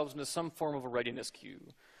put ourselves into some form of a readiness queue.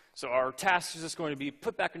 So our task is just going to be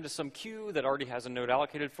put back into some queue that already has a node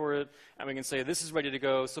allocated for it, and we can say this is ready to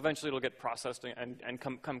go, so eventually it'll get processed and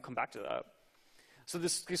come back to that. So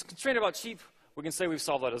this constraint about cheap, we can say we've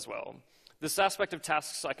solved that as well. This aspect of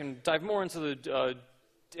tasks, I can dive more into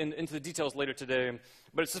the details later today,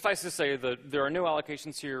 but it suffices to say that there are no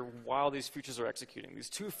allocations here while these features are executing. These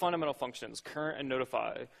two fundamental functions, current and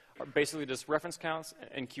notify, are basically just reference counts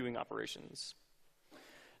and queuing operations.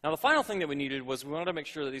 Now the final thing that we needed was we wanted to make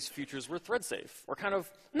sure that these features were thread safe, or kind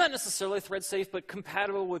of not necessarily thread safe, but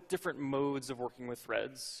compatible with different modes of working with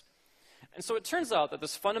threads. And so it turns out that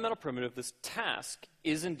this fundamental primitive, this task,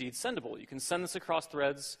 is indeed sendable. You can send this across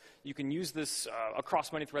threads. You can use this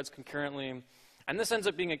across many threads concurrently. And this ends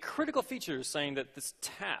up being a critical feature saying that this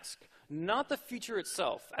task, not the feature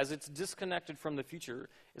itself, as it's disconnected from the feature,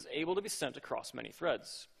 is able to be sent across many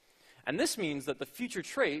threads. And this means that the feature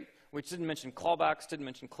trait, which didn't mention callbacks, didn't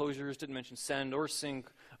mention closures, didn't mention send or sync,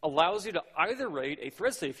 allows you to either write a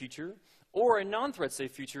thread-safe feature or a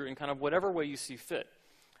non-thread-safe feature in kind of whatever way you see fit.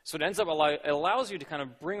 So it ends up it allows you to kind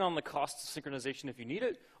of bring on the costs of synchronization if you need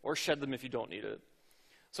it, or shed them if you don't need it.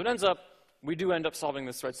 So it ends up, we do end up solving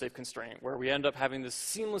this thread-safe constraint, where we end up having this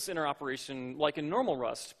seamless interoperation, like in normal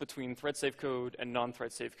Rust, between thread-safe code and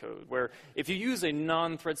non-thread-safe code, where if you use a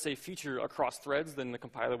non-thread-safe feature across threads, then the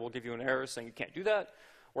compiler will give you an error saying you can't do that,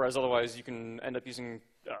 whereas otherwise you can end up using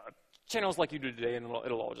channels like you do today, and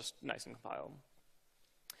it'll all just nice and compile.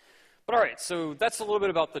 But all right, so that's a little bit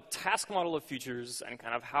about the task model of futures and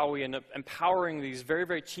kind of how we end up empowering these very,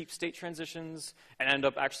 very cheap state transitions and end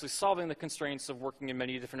up actually solving the constraints of working in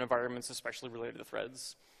many different environments, especially related to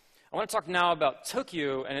threads. I want to talk now about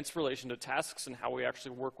Tokio and its relation to tasks and how we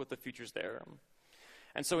actually work with the futures there.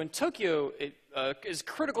 And so in Tokio, it is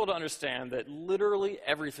critical to understand that literally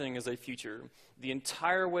everything is a future, the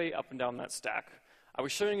entire way up and down that stack. I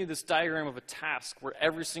was showing you this diagram of a task where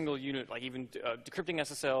every single unit, like even decrypting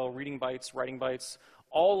SSL, reading bytes, writing bytes,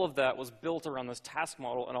 all of that was built around this task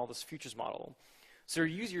model and all this futures model. So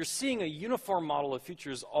you're seeing a uniform model of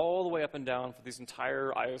futures all the way up and down for these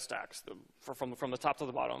entire I/O stacks, from the top to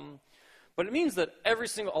the bottom. But it means that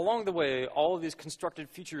along the way, all of these constructed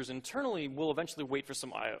features internally will eventually wait for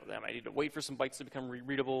some I/O. They might need to wait for some bytes to become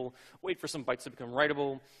readable, wait for some bytes to become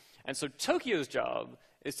writable. And so Tokio's job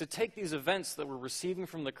is to take these events that we're receiving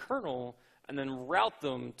from the kernel and then route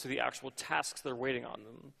them to the actual tasks that are waiting on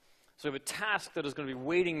them. So we have a task that is going to be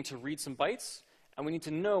waiting to read some bytes, and we need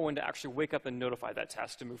to know when to actually wake up and notify that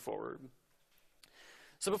task to move forward.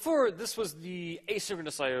 So before, this was the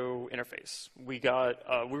asynchronous I/O interface. We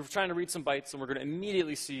were trying to read some bytes, and we're going to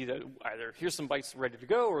immediately see that either here's some bytes ready to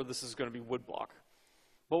go, or this is going to be wood block.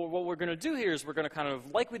 But what we're going to do here is we're going to kind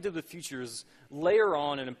of, like we did with futures, layer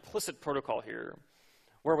on an implicit protocol here,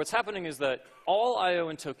 where what's happening is that all I/O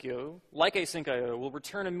in Tokio, like async I/O, will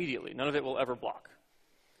return immediately. None of it will ever block.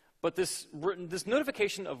 But this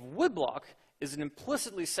notification of would block is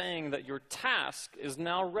implicitly saying that your task is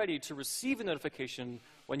now ready to receive a notification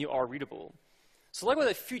when you are readable. So like with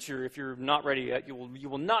a future, if you're not ready yet, you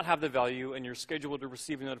will not have the value and you're scheduled to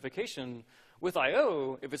receive a notification. With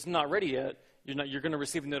I/O, if it's not ready yet, you're going to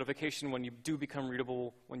receive a notification when you do become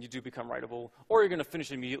readable, when you do become writable, or you're going to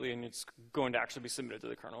finish immediately and it's going to actually be submitted to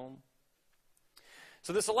the kernel.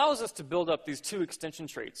 So this allows us to build up these two extension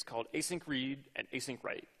traits called async read and async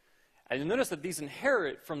write. And you'll notice that these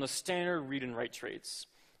inherit from the standard read and write traits.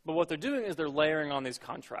 But what they're doing is they're layering on these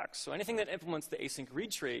contracts. So anything that implements the async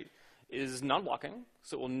read trait is non-blocking,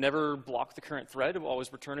 so it will never block the current thread. It will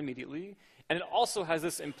always return immediately. And it also has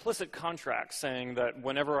this implicit contract saying that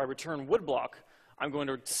whenever I return would block, I'm going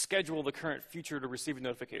to schedule the current future to receive a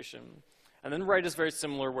notification. And then write is very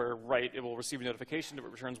similar, where write, it will receive a notification if it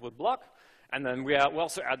returns would block. And then we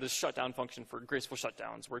also add this shutdown function for graceful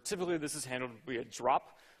shutdowns, where typically this is handled via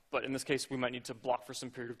drop. But in this case, we might need to block for some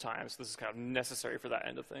period of time, so this is kind of necessary for that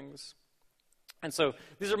end of things. And so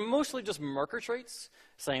these are mostly just marker traits,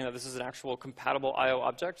 saying that this is an actual compatible I/O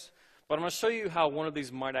object. But I'm going to show you how one of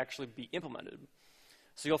these might actually be implemented.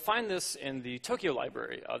 So you'll find this in the Tokio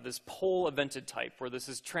library, this poll evented type, where this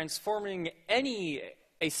is transforming any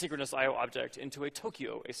asynchronous I/O object into a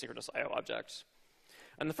Tokio asynchronous I/O object.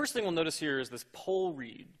 And the first thing we'll notice here is this poll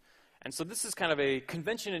read. And so this is kind of a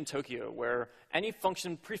convention in Tokio where any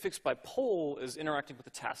function prefixed by poll is interacting with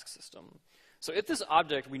the task system. So if this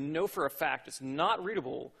object, we know for a fact it's not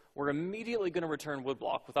readable, we're immediately going to return would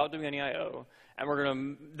block without doing any I/O.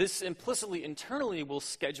 And this implicitly internally will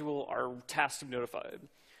schedule our task to be notified.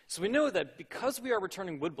 So we know that because we are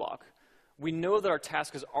returning would block, we know that our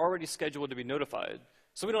task is already scheduled to be notified.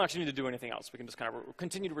 So we don't actually need to do anything else. We can just kind of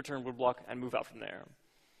continue to return would block and move out from there.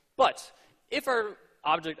 But if our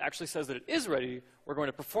object actually says that it is ready, we're going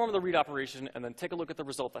to perform the read operation and then take a look at the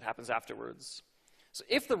result that happens afterwards. So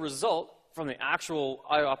if the result from the actual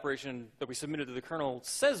I/O operation that we submitted to the kernel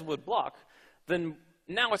says would block, then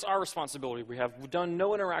now it's our responsibility. We've done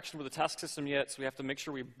no interaction with the task system yet, so we have to make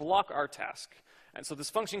sure we block our task. And so this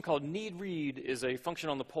function called needRead is a function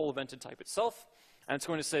on the poll evented type itself, and it's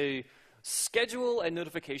going to say schedule a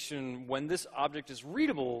notification when this object is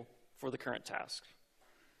readable for the current task.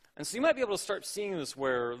 And so you might be able to start seeing this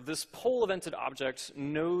where this poll evented object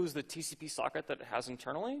knows the TCP socket that it has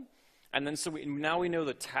internally. And then now we know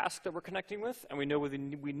the task that we're connecting with, and we know we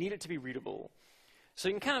need it to be readable. So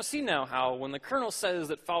you can kind of see now how when the kernel says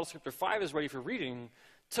that file descriptor 5 is ready for reading,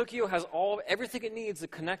 Tokio has everything it needs to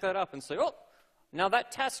connect that up and say, oh, now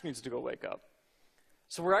that task needs to go wake up.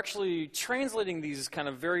 So we're actually translating these kind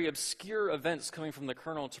of very obscure events coming from the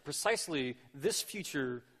kernel to precisely this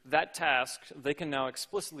future, that task. They can now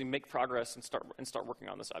explicitly make progress and start working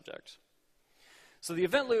on this object. So the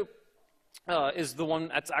event loop is the one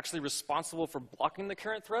that's actually responsible for blocking the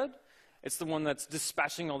current thread. It's the one that's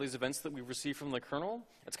dispatching all these events that we receive from the kernel.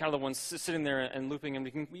 It's kind of the one sitting there and looping, and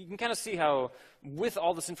you can kind of see how with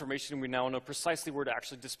all this information we now know precisely where to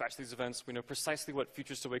actually dispatch these events. We know precisely what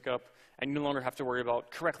futures to wake up, and you no longer have to worry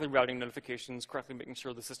about correctly routing notifications, correctly making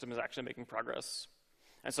sure the system is actually making progress.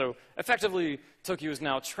 And so effectively, Tokio is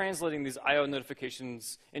now translating these I/O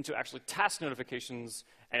notifications into actually task notifications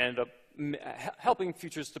and end up helping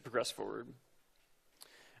futures to progress forward.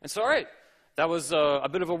 And so, all right, that was a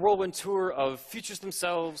bit of a whirlwind tour of features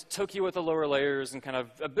themselves, Tokio at the lower layers, and kind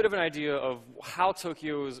of a bit of an idea of how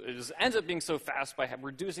Tokio ends up being so fast by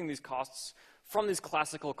reducing these costs from these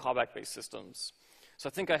classical callback-based systems. So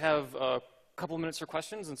I think I have a couple of minutes for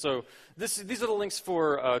questions. And so these are the links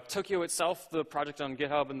for Tokio itself, the project on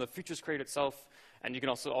GitHub, and the features crate itself. And you can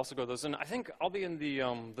also go those. And I think I'll be in the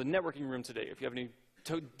networking room today if you have any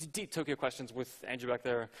deep Tokio questions with Andrew back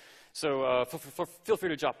there. So feel free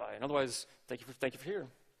to drop by. And otherwise, thank you for here.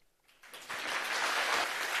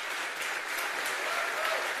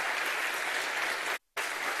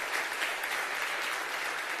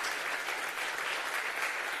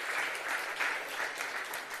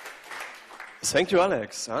 Thank you,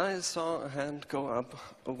 Alex. I saw a hand go up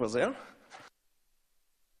over there.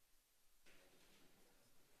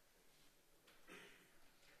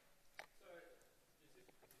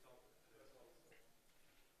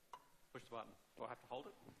 Push the button. Do I have to hold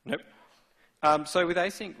it? Nope. So with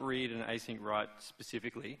async read and async write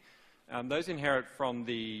specifically, those inherit from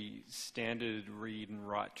the standard read and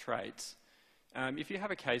write traits. If you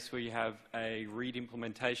have a case where you have a read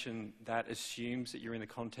implementation that assumes that you're in the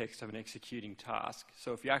context of an executing task,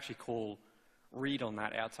 so if you actually call read on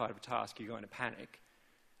that outside of a task, you're going to panic.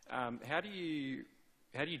 How do you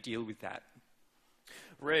deal with that?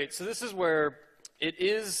 Right. So this is where it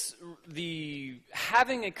is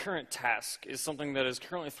having a current task is something that is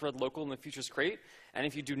currently thread local in the features crate, and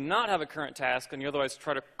if you do not have a current task, then you otherwise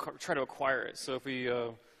try to acquire it. So if we let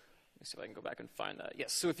me see if I can go back and find that.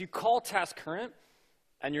 Yes, so if you call task current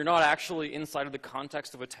and you're not actually inside of the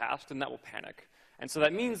context of a task, then that will panic. And so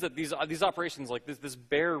that means that these operations, like this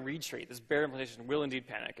bare read trait, this bare implementation, will indeed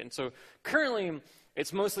panic. And so currently,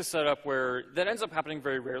 it's mostly set up where that ends up happening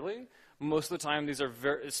very rarely. Most of the time, these are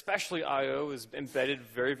especially I/O is embedded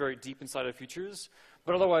very, very deep inside of features.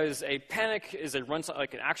 But otherwise, a panic is a runtime,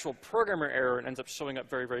 like an actual programmer error, and ends up showing up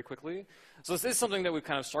very, very quickly. So this is something that we've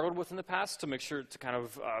kind of struggled with in the past to make sure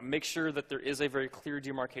that there is a very clear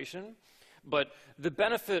demarcation. But the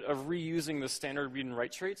benefit of reusing the standard read and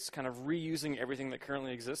write traits, kind of reusing everything that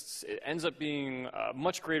currently exists, it ends up being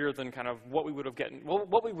much greater than kind of what we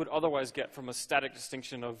would otherwise get from a static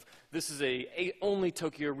distinction of this is a only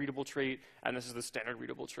Tokio readable trait and this is the standard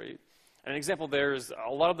readable trait. And an example there is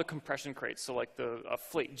a lot of the compression crates, so like the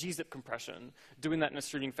Flate gzip compression, doing that in a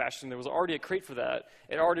streaming fashion. There was already a crate for that.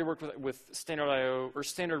 It already worked with standard I/O or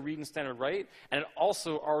standard read and standard write, and it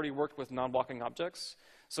also already worked with non-blocking objects.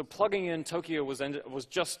 So plugging in Tokio was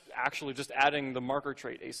just adding the marker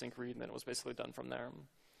trait async read, and then it was basically done from there.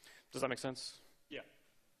 Does that make sense? Yeah.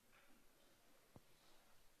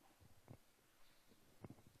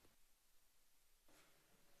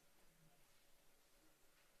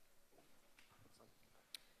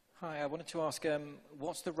 Hi, I wanted to ask,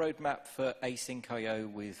 what's the roadmap for Async I/O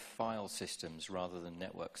with file systems rather than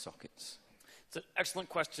network sockets? It's an excellent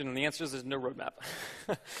question, and the answer is there's no roadmap.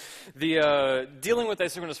 Dealing with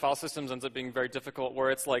asynchronous file systems ends up being very difficult, where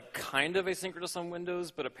it's like kind of asynchronous on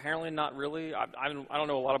Windows, but apparently not really. I don't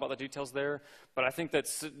know a lot about the details there, but I think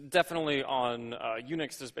that's definitely on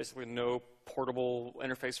Unix. There's basically no portable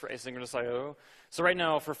interface for asynchronous I/O. So right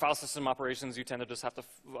now, for file system operations, you tend to just have to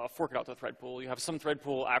fork it out to the thread pool. You have some thread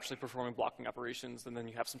pool actually performing blocking operations, and then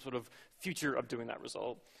you have some sort of future of doing that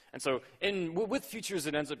result. And so with futures,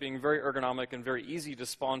 it ends up being very ergonomic and very easy to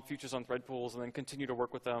spawn futures on thread pools and then continue to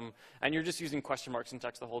work with them. And you're just using question mark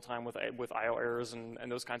syntax the whole time with I/O errors and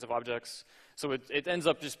those kinds of objects. So it ends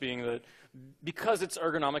up just being that because it's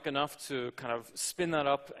ergonomic enough to kind of spin that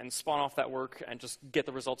up and spawn off that work and just get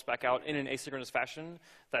the results back out in an asynchronous fashion,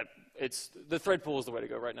 that the thread pool is the way to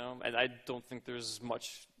go right now. And I don't think there's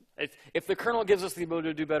much. If the kernel gives us the ability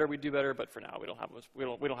to do better, we do better. But for now, we don't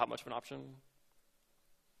have much of an option.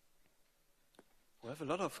 We have a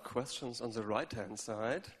lot of questions on the right-hand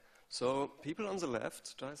side. So people on the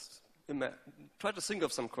left, try to think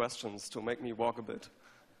of some questions to make me walk a bit.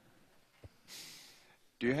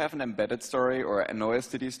 Do you have an embedded story or an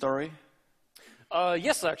OSTD story?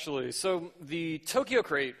 Yes, actually. So the Tokio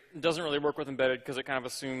crate doesn't really work with embedded because it kind of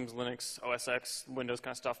assumes Linux, OS X, Windows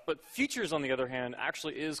kind of stuff. But Futures, on the other hand,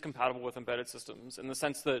 actually is compatible with embedded systems in the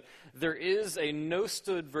sense that there is a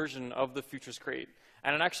no-stud version of the Futures crate.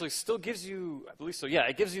 And it actually still gives you, I believe so, yeah,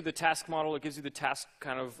 it gives you the task model, it gives you the task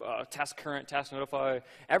kind of, task current, task notify.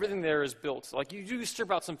 Everything there is built. Like, you do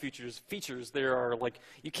strip out some features. There are, like,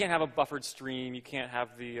 you can't have a buffered stream, you can't have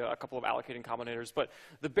a couple of allocating combinators. But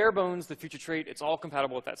the bare bones, the future trait, it's all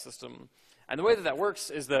compatible with that system. And the way that that works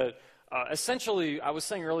is that, essentially, I was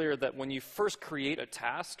saying earlier that when you first create a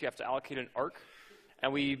task, you have to allocate an arc.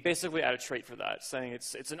 and we basically add a trait for that, saying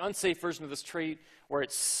it's an unsafe version of this trait where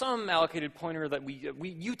it's some allocated pointer that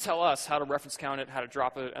you tell us how to reference count it, how to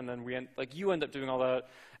drop it, and then you end up doing all that.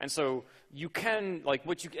 And so you can,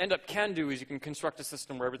 what you end up can do is you can construct a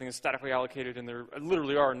system where everything is statically allocated and there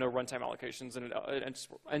literally are no runtime allocations, and it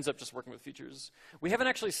ends up just working with features. We haven't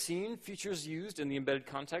actually seen features used in the embedded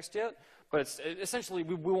context yet, but essentially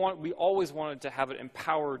we always wanted to have it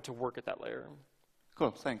empowered to work at that layer.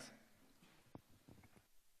 Cool, thanks.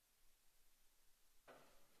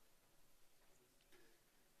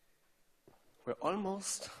 We're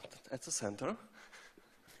almost at the center.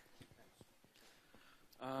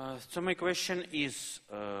 So my question is,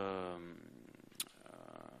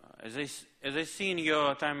 as I see in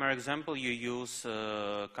your timer example, you use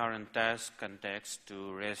current task context to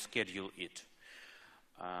reschedule it.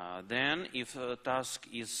 Then, if a task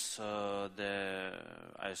is I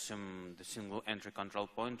assume the single entry control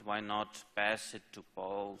point, why not pass it to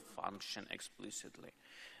poll function explicitly?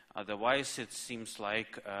 Otherwise, it seems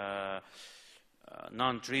like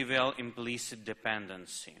non-trivial implicit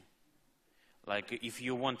dependency. Like if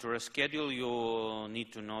you want to reschedule, you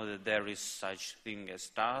need to know that there is such thing as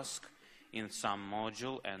task in some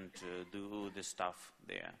module and do the stuff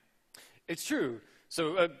there. It's true.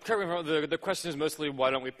 So the question is mostly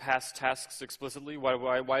why don't we pass tasks explicitly?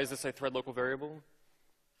 Why is this a thread local variable?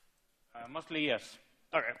 Mostly yes.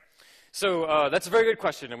 Okay. So that's a very good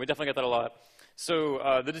question, and we definitely get that a lot.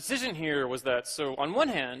 So the decision here was that, so on one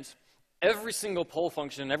hand, every single poll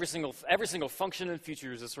function, every single function in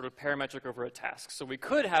features is sort of parametric over a task. So we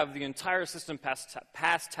could have the entire system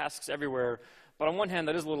pass tasks everywhere, but on one hand,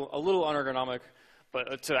 that is a little unergonomic,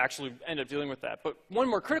 but to actually end up dealing with that. But one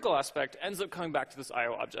more critical aspect ends up coming back to this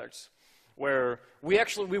I/O object, where we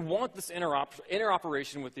want this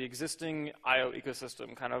interoperation with the existing I/O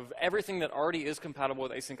ecosystem. Kind of everything that already is compatible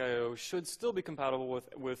with Async I/O should still be compatible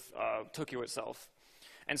with Tokio itself.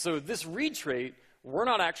 And so this read trait, we're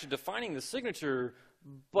not actually defining the signature,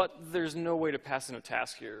 but there's no way to pass in a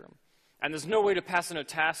task here. And there's no way to pass in a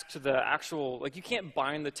task to the actual, you can't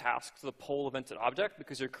bind the task to the poll evented object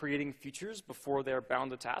because you're creating features before they're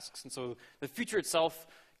bound to tasks. And so the feature itself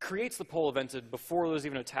creates the poll evented before there's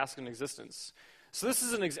even a task in existence. So this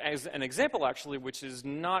is an example, actually, which is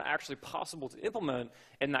not actually possible to implement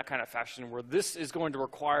in that kind of fashion, where this is going to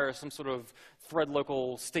require some sort of thread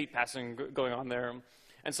local state passing going on there.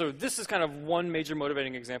 And so this is kind of one major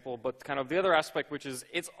motivating example, but kind of the other aspect, which is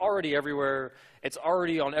it's already everywhere, it's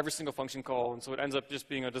already on every single function call, and so it ends up just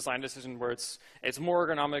being a design decision where it's more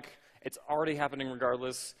ergonomic, it's already happening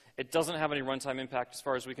regardless, it doesn't have any runtime impact as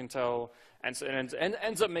far as we can tell, and so it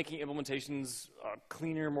ends up making implementations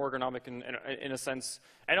cleaner, more ergonomic in a sense,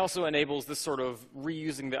 and also enables this sort of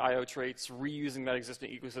reusing the I/O traits, reusing that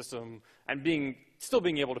existing ecosystem, and still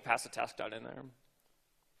being able to pass a task down in there.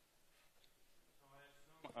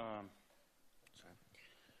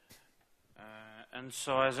 And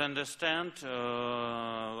so, as I understand,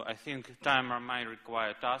 I think timer might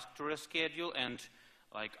require task to reschedule, and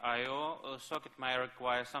like I/O socket might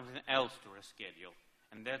require something else to reschedule,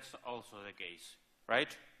 and that's also the case,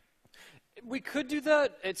 right? We could do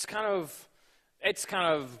that. It's kind of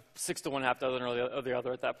 6 to 1, half dozen or the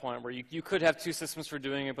other at that point, where you could have two systems for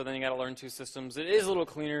doing it, but then you got to learn two systems. It is a little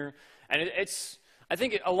cleaner, and I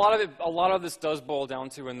think a lot of this does boil down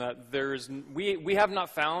to in that we have not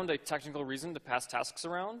found a technical reason to pass tasks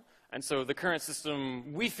around, and so the current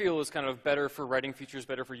system we feel is kind of better for writing features,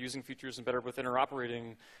 better for using features, and better with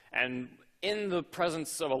interoperating. And in the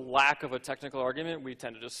presence of a lack of a technical argument, we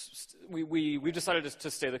tend to just we've decided to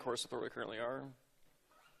stay the course with where we currently are.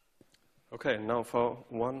 Okay, now for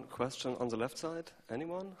one question on the left side,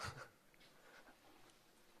 anyone?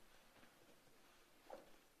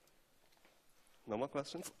 No more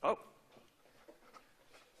questions? Oh.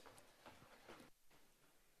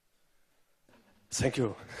 Thank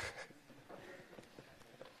you.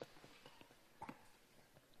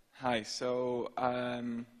 Hi, so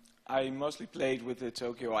I mostly played with the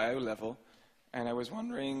Tokio I/O level, and I was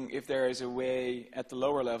wondering if there is a way at the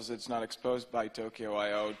lower levels that's not exposed by Tokio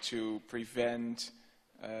I/O to prevent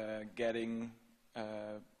getting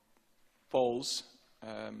polls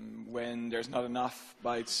when there's not enough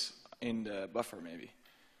bytes in the buffer, maybe.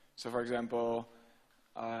 So for example,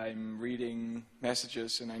 I'm reading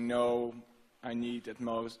messages and I know I need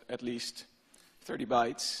at least 30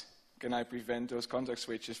 bytes. Can I prevent those context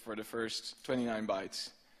switches for the first 29 bytes?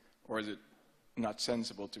 Or is it not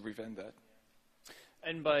sensible to prevent that?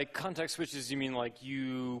 And by context switches, you mean like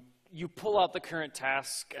you pull out the current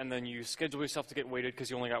task and then you schedule yourself to get weighted because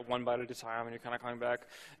you only got 1 byte at a time and you're kind of coming back?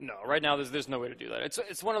 No, right now there's no way to do that.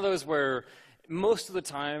 It's one of those where most of the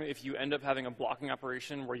time, if you end up having a blocking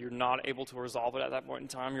operation where you're not able to resolve it at that point in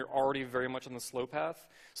time, you're already very much on the slow path.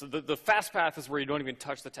 So the fast path is where you don't even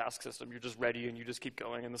touch the task system. You're just ready and you just keep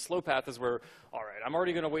going. And the slow path is where, all right, I'm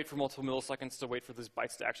already going to wait for multiple milliseconds to wait for these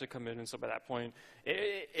bytes to actually come in. And so by that point,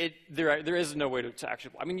 there is no way to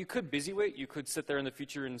actually, I mean, you could busy wait. You could sit there in the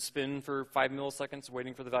future and spin for 5 milliseconds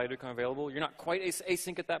waiting for the value to become available. You're not quite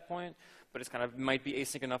async at that point, but it's kind of might be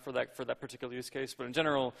async enough for that particular use case. But in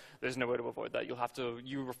general, there's no way to avoid that.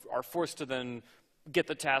 You are forced to then get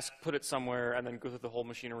the task, put it somewhere, and then go through the whole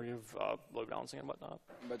machinery of load balancing and whatnot.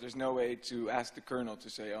 But there's no way to ask the kernel to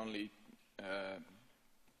say only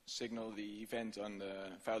signal the event on the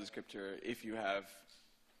file descriptor if you have.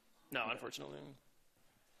 No, unfortunately.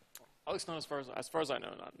 At least not as far as I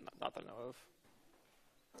know, not that I know of.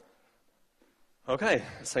 Okay,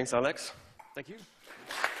 thanks, Alex. Thank you.